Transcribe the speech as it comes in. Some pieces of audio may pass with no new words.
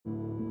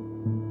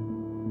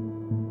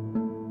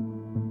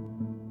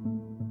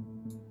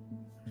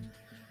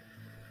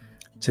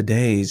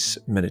Today's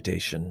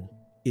meditation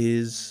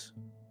is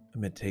a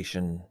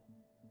meditation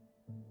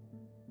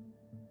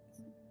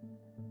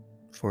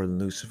for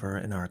Lucifer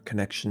and our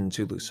connection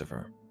to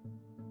Lucifer.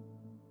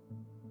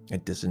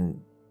 It doesn't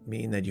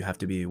mean that you have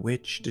to be a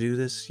witch to do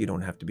this. You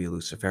don't have to be a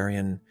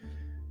Luciferian.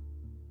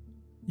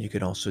 You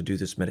could also do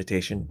this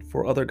meditation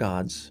for other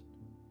gods,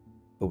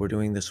 but we're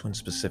doing this one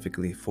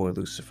specifically for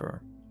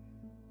Lucifer.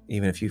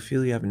 Even if you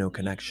feel you have no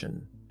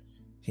connection,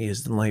 he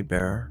is the light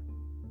bearer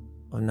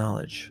of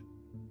knowledge.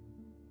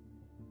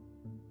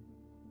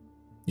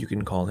 You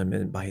can call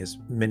him by his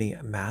many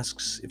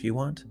masks if you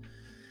want.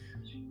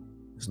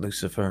 There's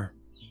Lucifer,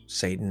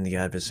 Satan, the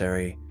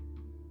adversary.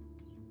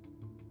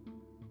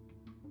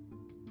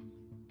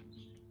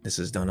 This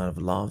is done out of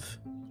love,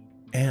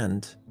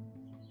 and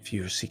if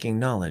you're seeking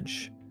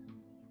knowledge,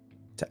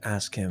 to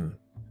ask him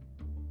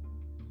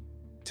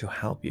to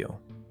help you,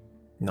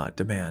 not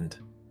demand.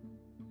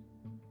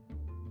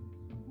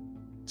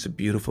 It's a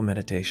beautiful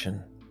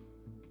meditation,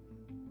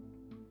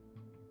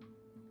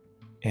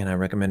 and I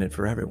recommend it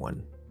for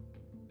everyone.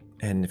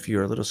 And if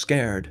you're a little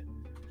scared,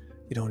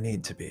 you don't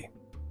need to be.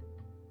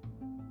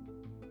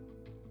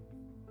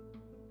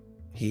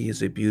 He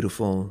is a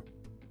beautiful,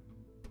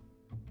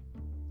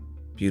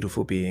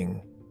 beautiful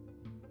being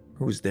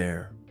who's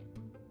there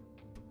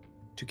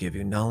to give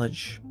you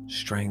knowledge,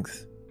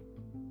 strength,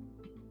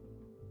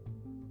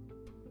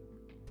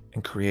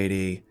 and create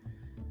a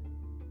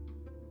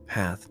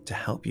path to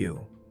help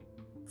you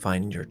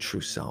find your true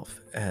self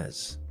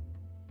as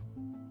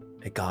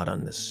a God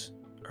on this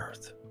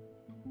earth.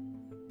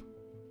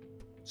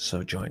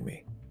 So join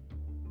me.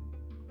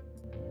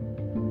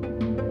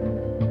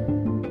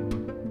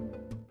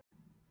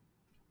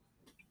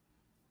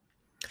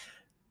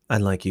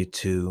 I'd like you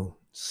to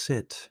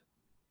sit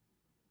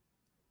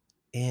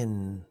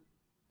in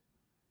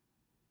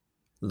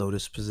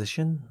lotus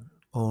position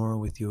or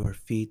with your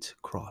feet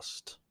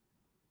crossed.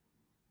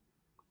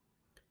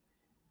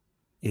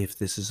 If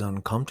this is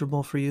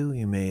uncomfortable for you,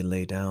 you may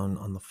lay down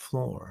on the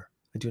floor.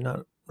 I do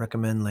not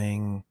recommend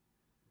laying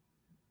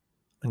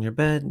on your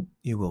bed.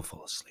 You will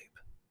fall asleep.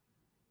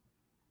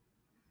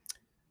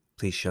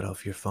 Please shut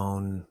off your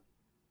phone,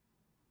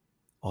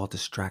 all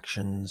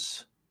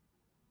distractions.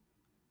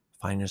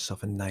 Find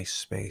yourself a nice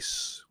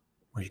space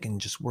where you can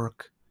just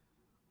work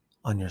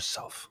on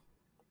yourself.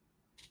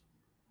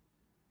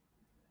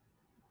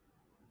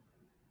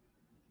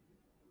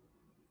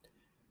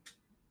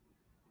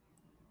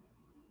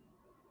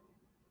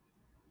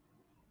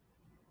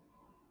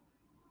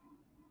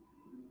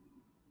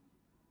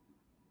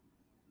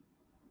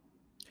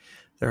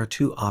 There are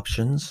two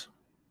options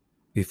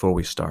before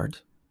we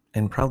start,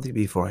 and probably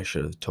before I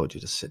should have told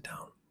you to sit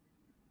down.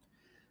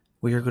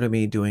 We are going to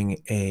be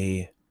doing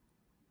a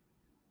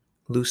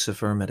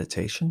Lucifer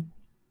meditation.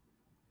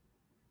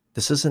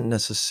 This isn't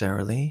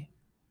necessarily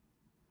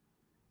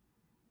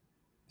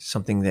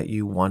something that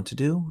you want to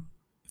do.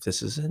 If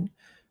this isn't,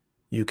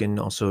 you can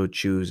also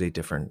choose a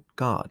different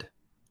god.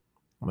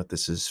 But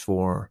this is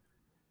for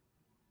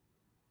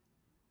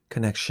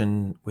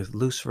connection with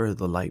Lucifer,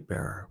 the light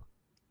bearer.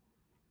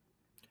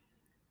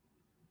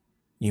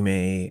 You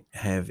may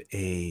have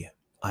a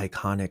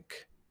iconic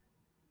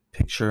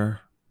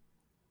picture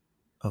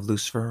of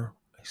Lucifer,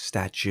 a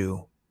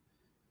statue,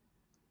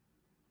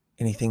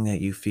 anything that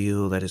you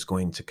feel that is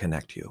going to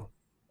connect you.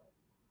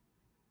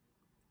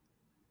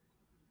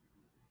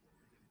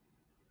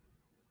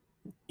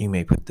 You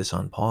may put this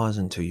on pause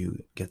until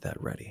you get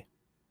that ready.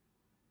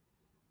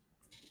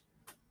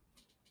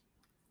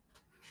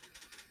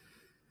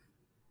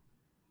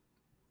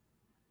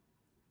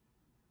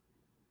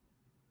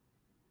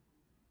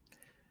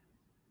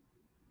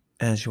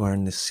 As you are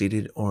in the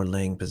seated or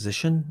laying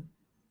position,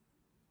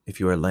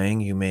 if you are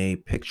laying, you may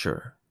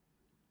picture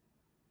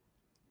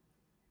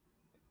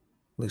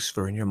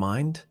Lucifer in your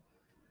mind,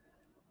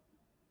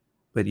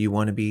 but you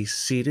want to be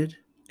seated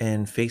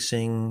and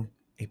facing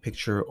a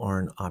picture or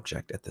an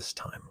object at this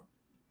time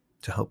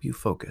to help you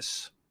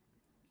focus.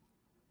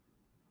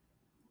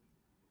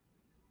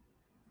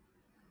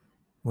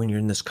 When you're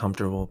in this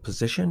comfortable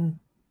position,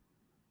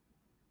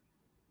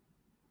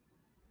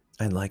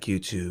 I'd like you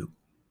to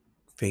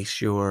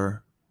face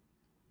your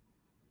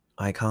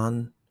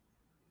icon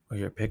or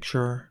your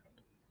picture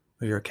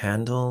or your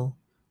candle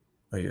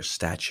or your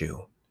statue.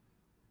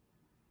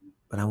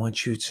 But I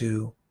want you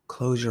to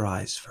close your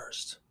eyes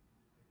first.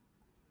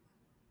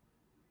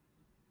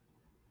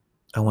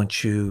 I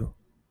want you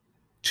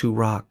to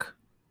rock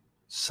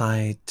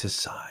side to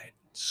side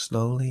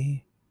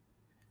slowly.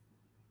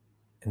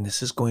 And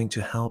this is going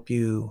to help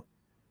you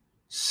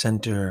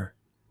center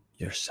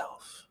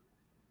yourself.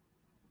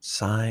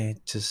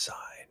 Side to side.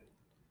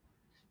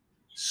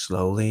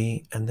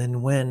 Slowly. And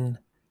then when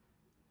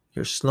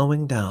you're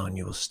slowing down,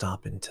 you will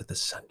stop into the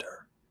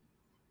center.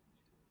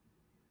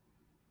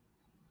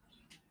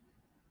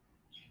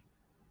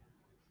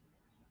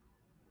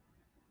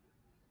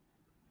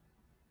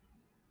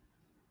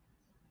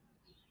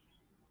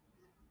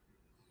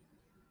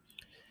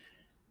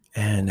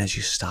 And as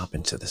you stop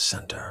into the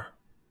center,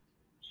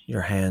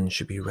 your hand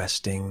should be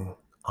resting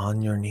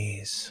on your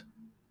knees,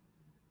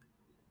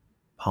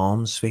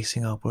 palms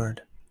facing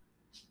upward,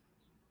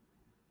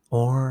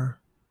 or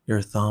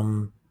your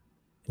thumb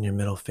and your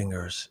middle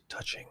fingers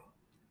touching.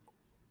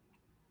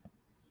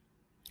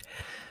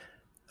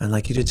 I'd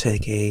like you to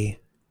take a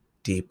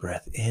deep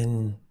breath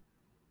in,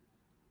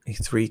 a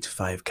 3 to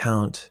 5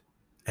 count,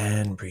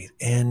 and breathe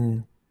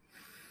in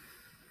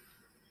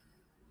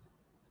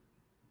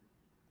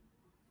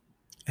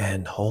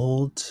and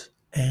hold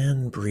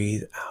and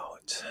breathe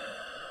out.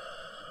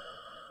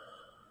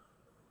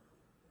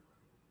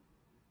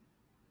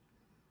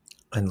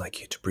 I'd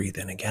like you to breathe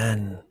in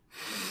again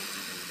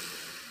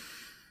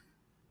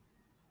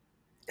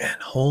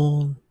and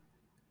hold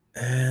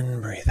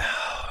and breathe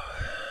out.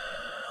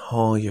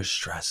 All your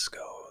stress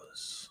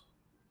goes.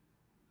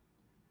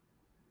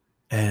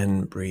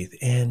 And breathe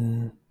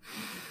in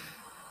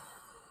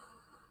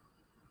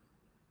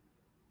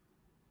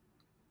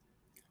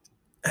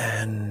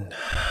and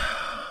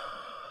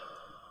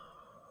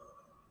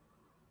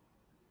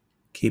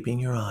keeping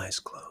your eyes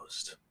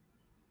closed.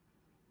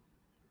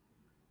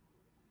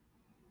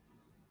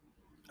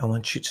 I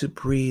want you to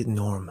breathe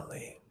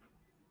normally.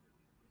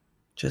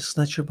 Just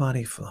let your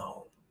body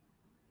flow.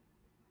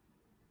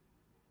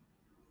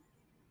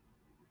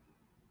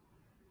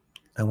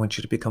 I want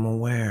you to become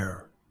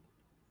aware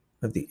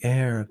of the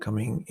air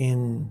coming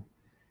in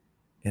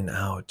and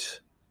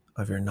out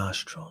of your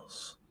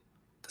nostrils,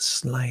 the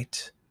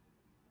slight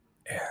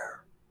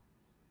air.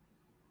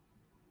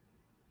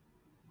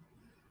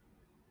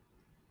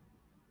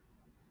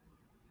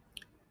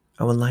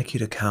 I would like you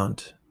to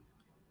count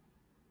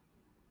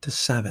to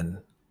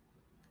 7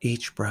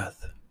 each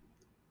breath.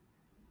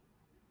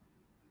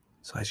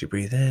 So as you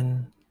breathe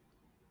in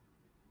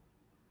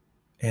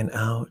and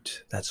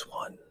out, that's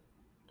 1.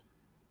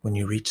 When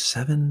you reach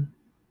 7,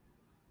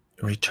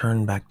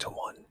 return back to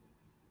 1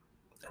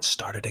 and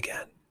start it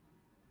again.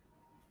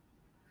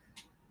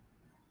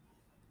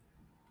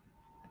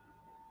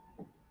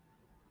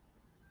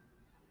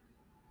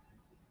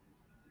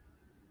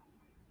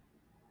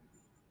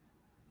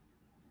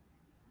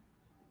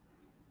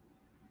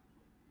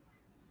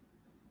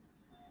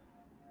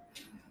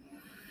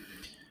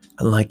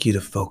 I'd like you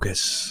to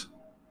focus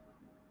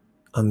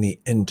on the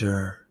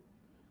inner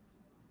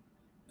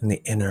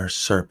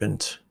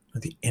serpent or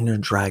the inner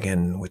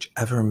dragon,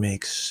 whichever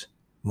makes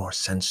more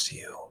sense to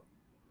you.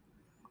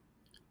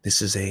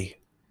 This is a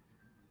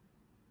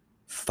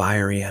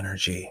fiery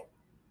energy,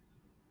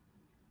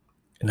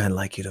 and I'd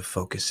like you to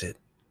focus it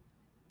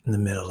in the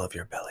middle of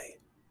your belly.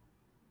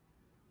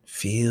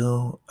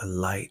 Feel a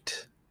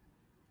light,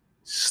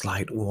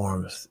 slight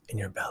warmth in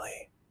your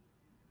belly,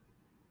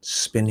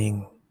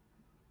 spinning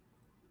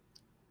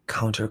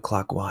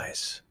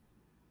counterclockwise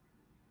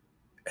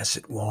as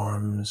it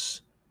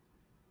warms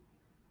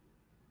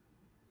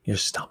your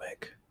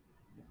stomach.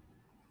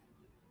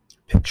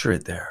 Picture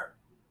it there.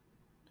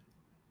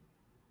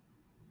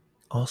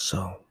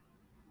 Also,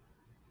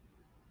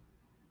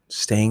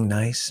 staying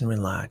nice and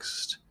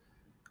relaxed,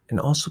 and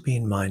also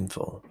being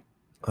mindful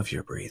of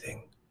your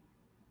breathing.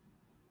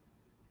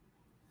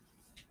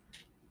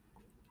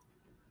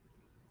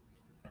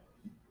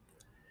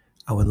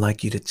 I would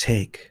like you to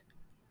take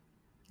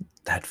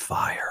that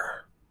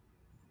fire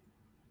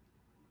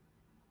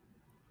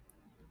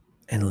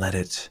and let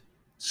it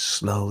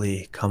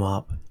slowly come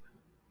up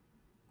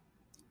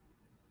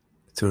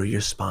through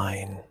your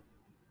spine.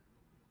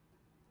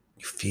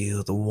 You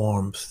feel the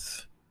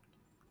warmth.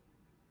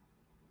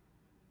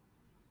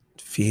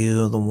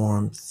 Feel the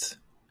warmth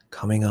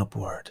coming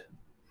upward.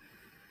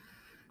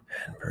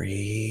 And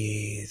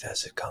breathe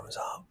as it comes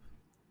up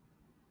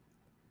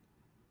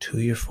to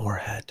your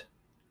forehead.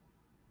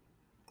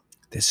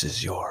 This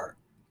is your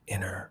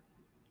inner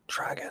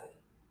dragon.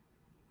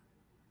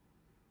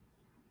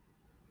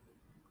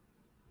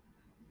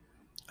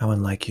 I would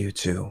like you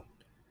to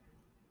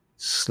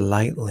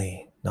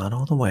slightly, not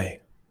all the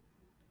way,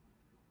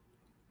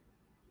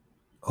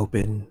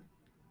 open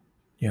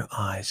your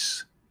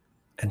eyes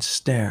and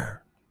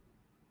stare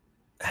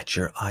at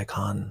your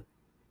icon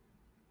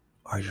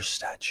or your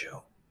statue.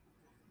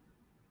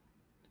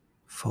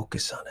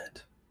 Focus on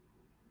it.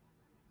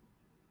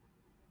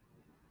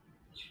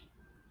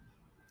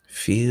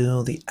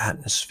 Feel the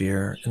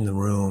atmosphere in the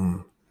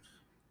room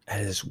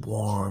as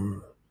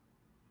warm.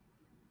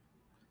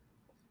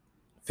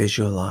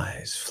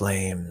 Visualize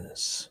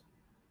flames,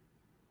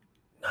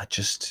 not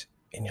just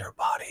in your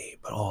body,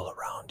 but all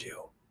around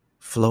you,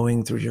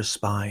 flowing through your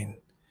spine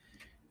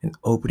and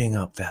opening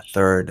up that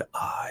third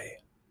eye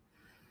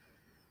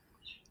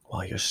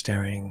while you're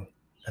staring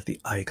at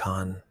the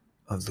icon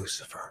of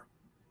Lucifer.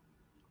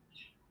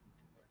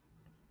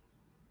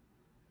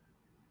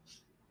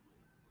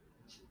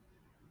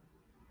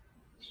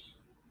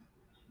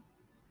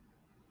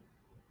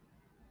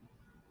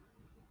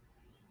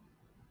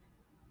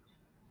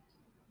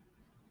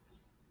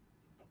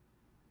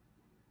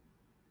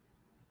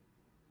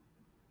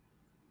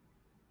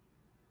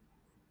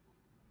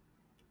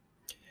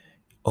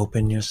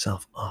 Open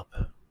yourself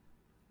up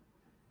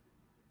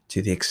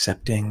to the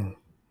accepting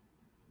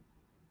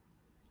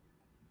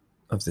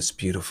of this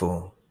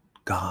beautiful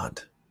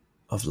God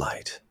of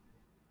light.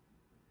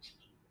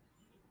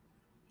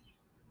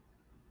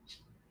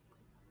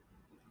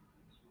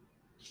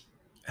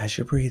 As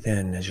you breathe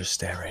in, as you're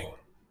staring,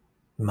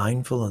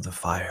 mindful of the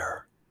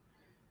fire,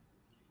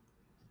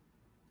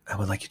 I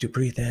would like you to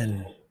breathe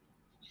in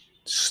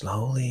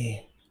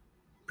slowly.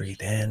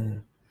 Breathe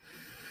in.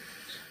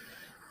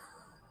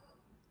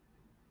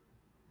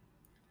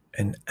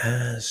 And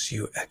as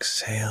you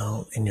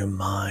exhale in your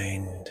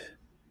mind,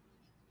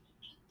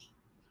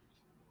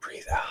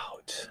 breathe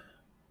out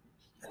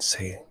and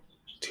say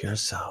to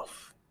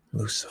yourself,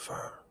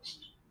 Lucifer.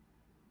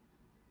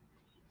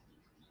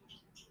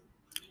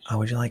 I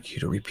would like you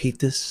to repeat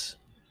this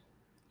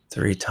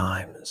 3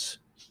 times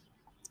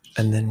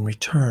and then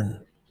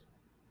return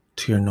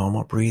to your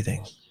normal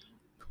breathing.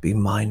 Be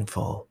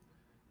mindful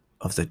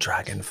of the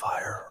dragon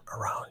fire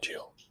around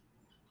you.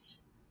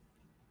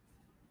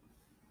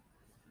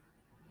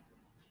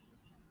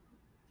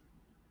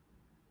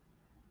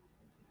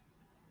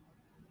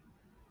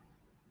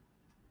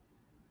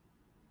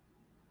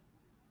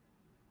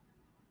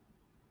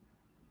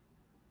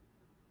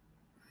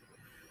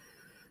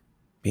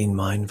 Being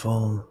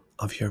mindful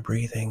of your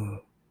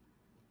breathing,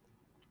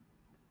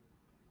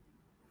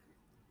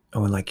 I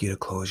would like you to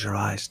close your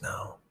eyes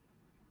now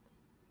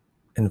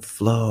and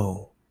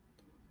flow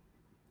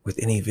with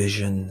any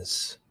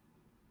visions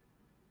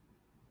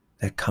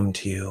that come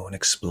to you and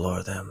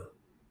explore them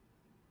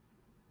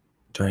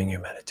during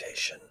your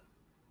meditation.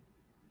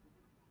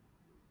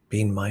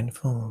 Being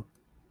mindful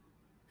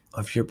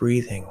of your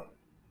breathing.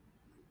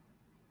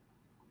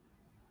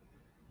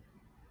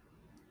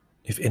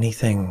 If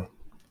anything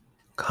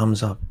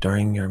comes up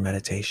during your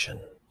meditation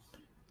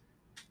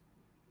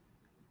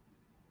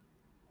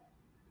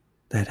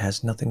that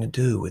has nothing to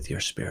do with your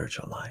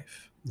spiritual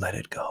life, let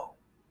it go.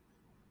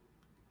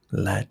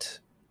 Let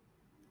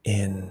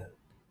in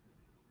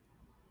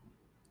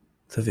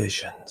the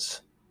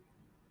visions.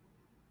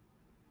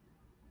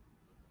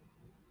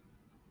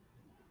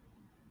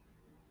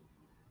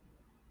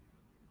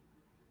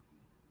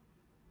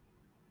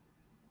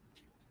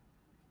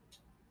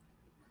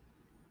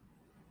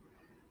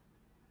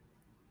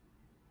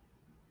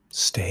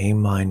 Stay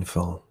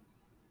mindful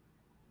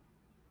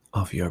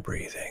of your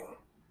breathing.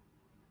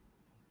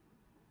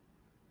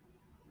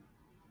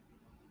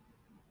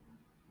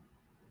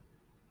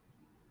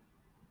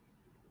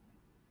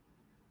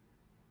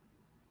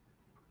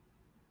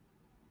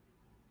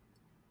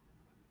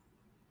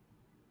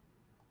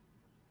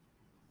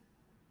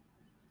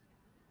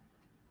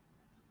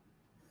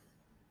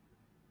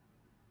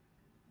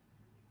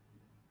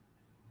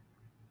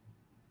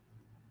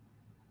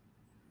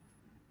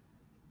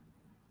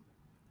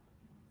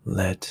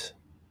 Let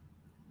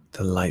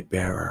the light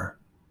bearer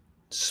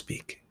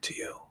speak to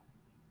you.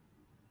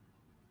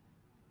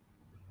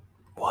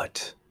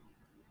 What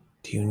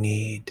do you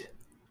need?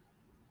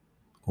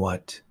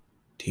 What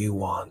do you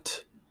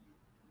want?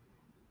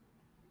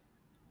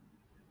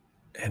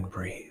 And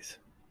breathe.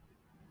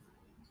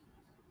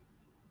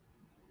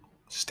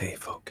 Stay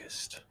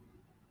focused.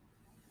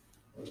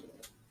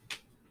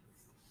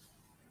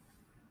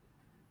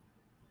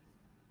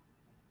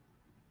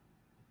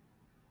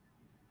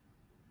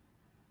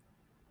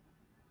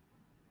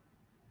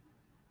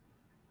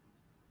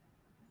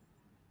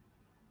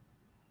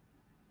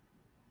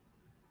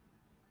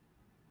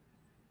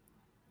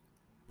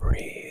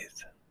 Breathe.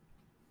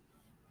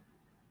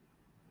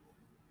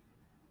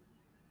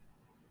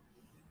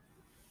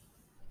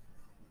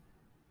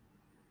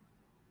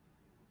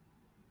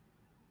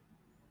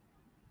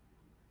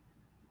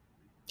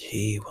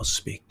 He will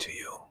speak to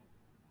you.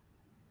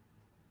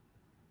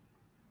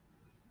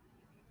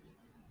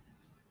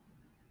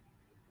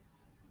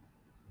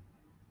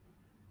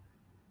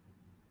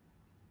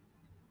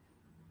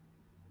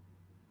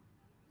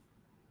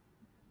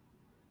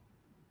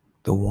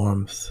 The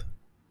warmth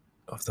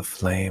of the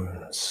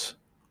flames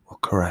will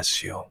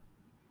caress you.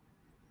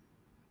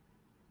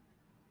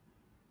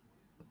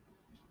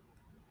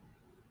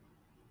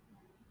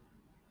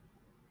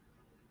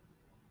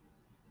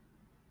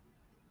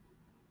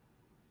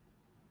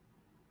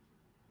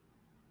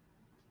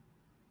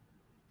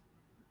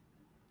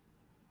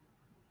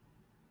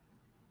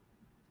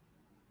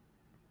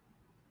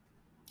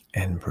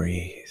 And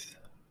breathe.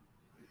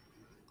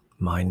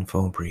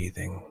 Mindful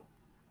breathing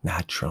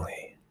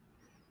naturally.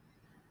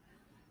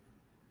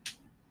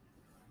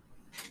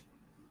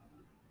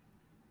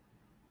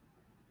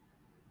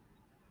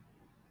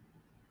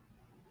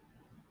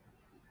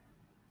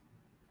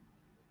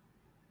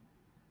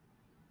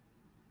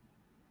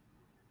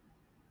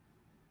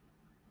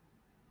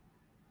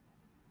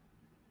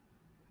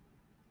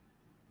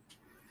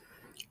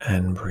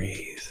 And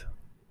breathe.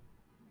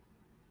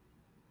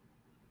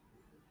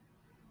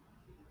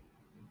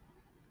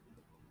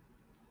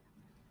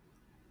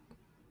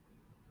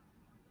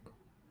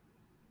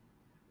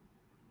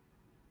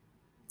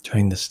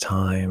 During this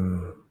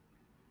time,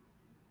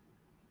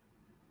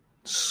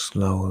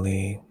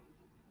 slowly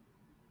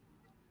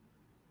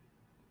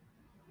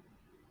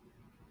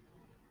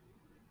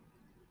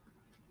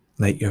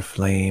Let your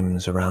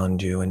flames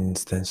around you and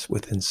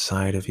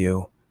inside of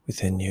you,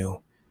 within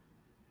you,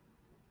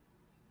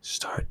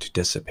 start to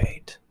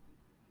dissipate.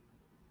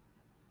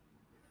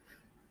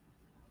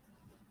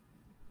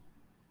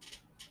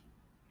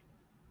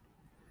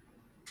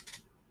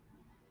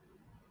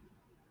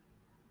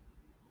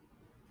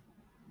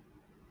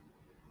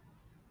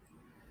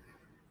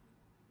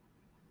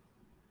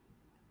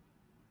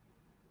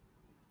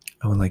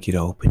 I would like you to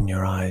open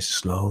your eyes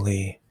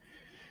slowly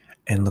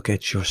and look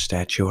at your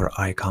statue or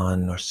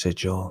icon or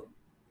sigil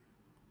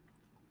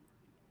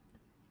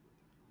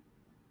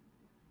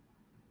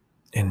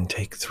and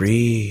take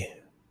 3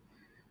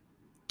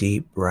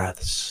 deep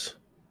breaths,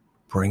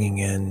 bringing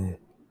in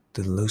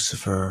the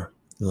Lucifer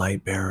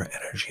light bearer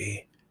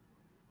energy.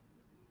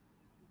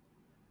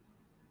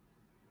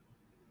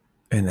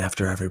 And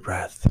after every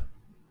breath,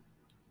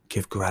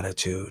 give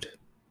gratitude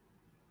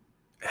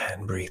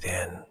and breathe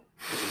in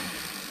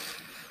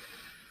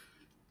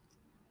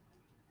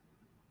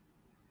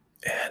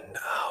and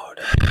out.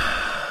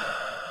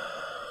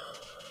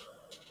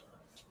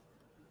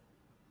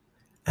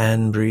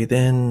 And breathe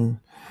in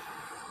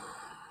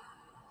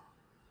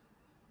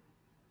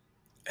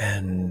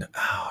and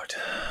out.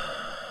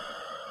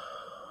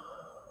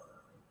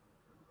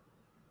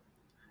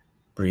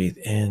 Breathe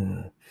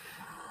in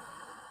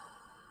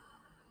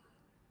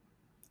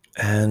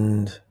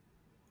and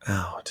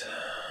out.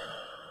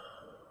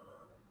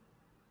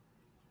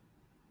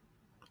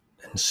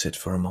 And sit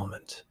for a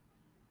moment.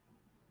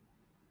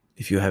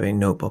 If you have a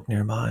notebook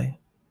nearby,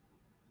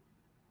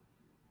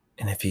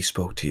 and if he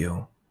spoke to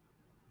you,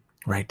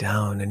 write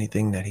down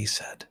anything that he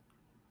said.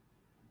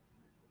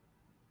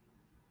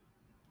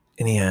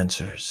 Any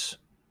answers,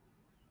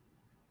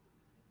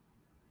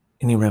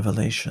 any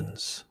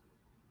revelations,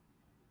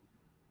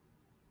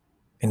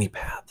 any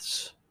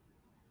paths.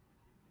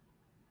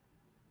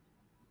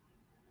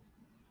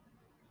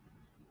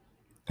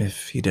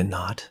 If he did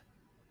not,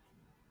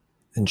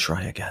 then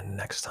try again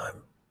next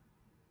time.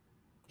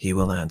 He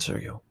will answer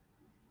you.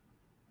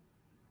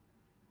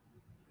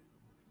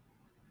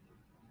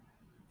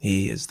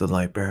 He is the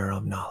light bearer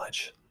of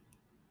knowledge.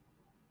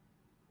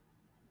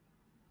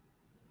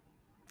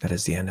 That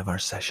is the end of our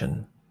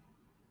session.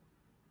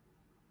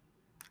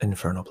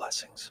 Infernal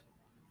blessings.